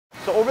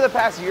So over the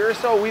past year or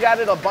so, we've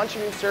added a bunch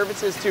of new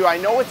services too. I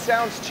know it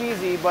sounds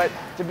cheesy, but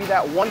to be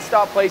that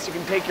one-stop place you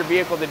can take your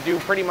vehicle to do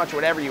pretty much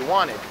whatever you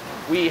wanted.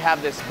 We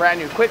have this brand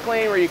new quick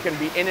lane where you can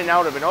be in and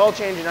out of an oil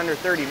change in under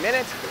 30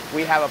 minutes.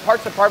 We have a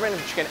parts department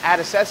which can add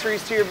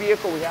accessories to your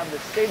vehicle. We have the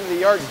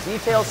state-of-the-art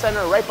detail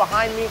center right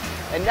behind me.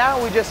 And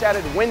now we just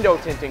added window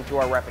tinting to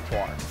our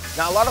repertoire.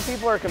 Now, a lot of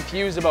people are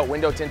confused about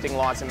window tinting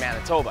laws in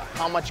Manitoba.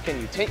 How much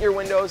can you tint your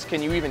windows?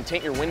 Can you even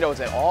tint your windows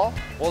at all?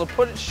 Well, to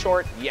put it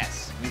short,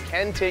 yes, you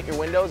can tint your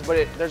windows,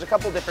 but there's a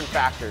couple different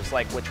factors,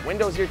 like which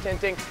windows you're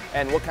tinting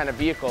and what kind of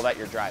vehicle that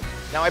you're driving.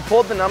 Now, I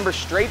pulled the numbers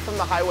straight from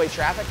the Highway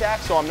Traffic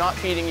Act, so I'm not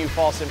feeding you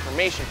false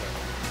information here.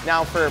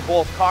 Now, for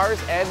both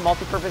cars and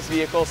multi-purpose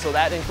vehicles, so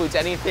that includes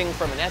anything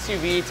from an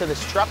SUV to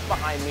this truck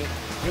behind me,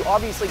 you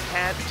obviously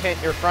can't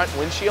tint your front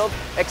windshield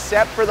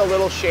except for the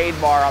little shade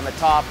bar on the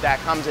top that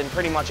comes in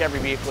pretty much every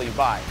vehicle you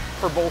buy.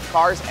 For both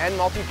cars and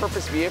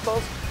multi-purpose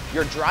vehicles,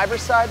 your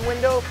driver's side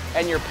window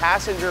and your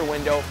passenger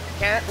window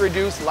can't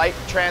reduce light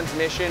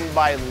transmission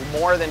by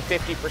more than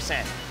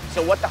 50%.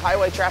 So what the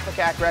Highway Traffic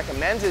Act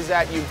recommends is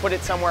that you put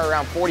it somewhere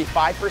around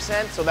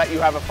 45% so that you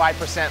have a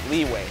 5%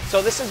 leeway.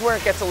 So this is where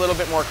it gets a little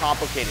bit more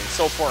complicated.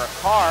 So for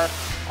a car,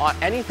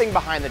 anything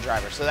behind the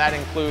driver, so that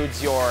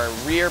includes your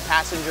rear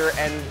passenger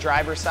and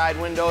driver side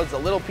windows, the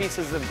little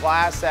pieces of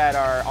glass that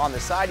are on the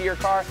side of your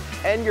car,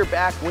 and your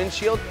back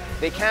windshield,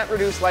 they can't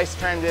reduce light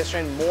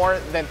transition more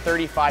than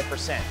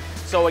 35%.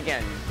 So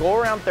again, go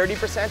around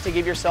 30% to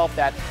give yourself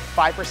that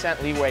 5%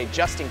 leeway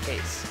just in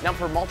case. Now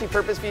for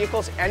multi-purpose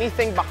vehicles,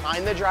 anything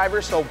behind the driver,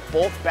 so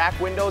both back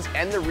windows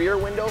and the rear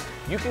window,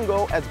 you can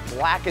go as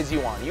black as you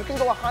want. You can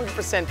go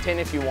 100% tint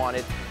if you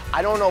wanted.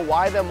 I don't know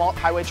why the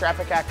Highway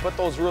Traffic Act put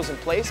those rules in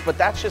place, but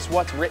that's just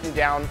what's written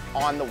down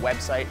on the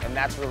website, and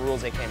that's the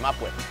rules they came up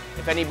with.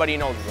 If anybody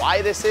knows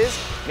why this is,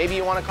 maybe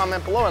you want to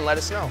comment below and let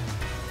us know.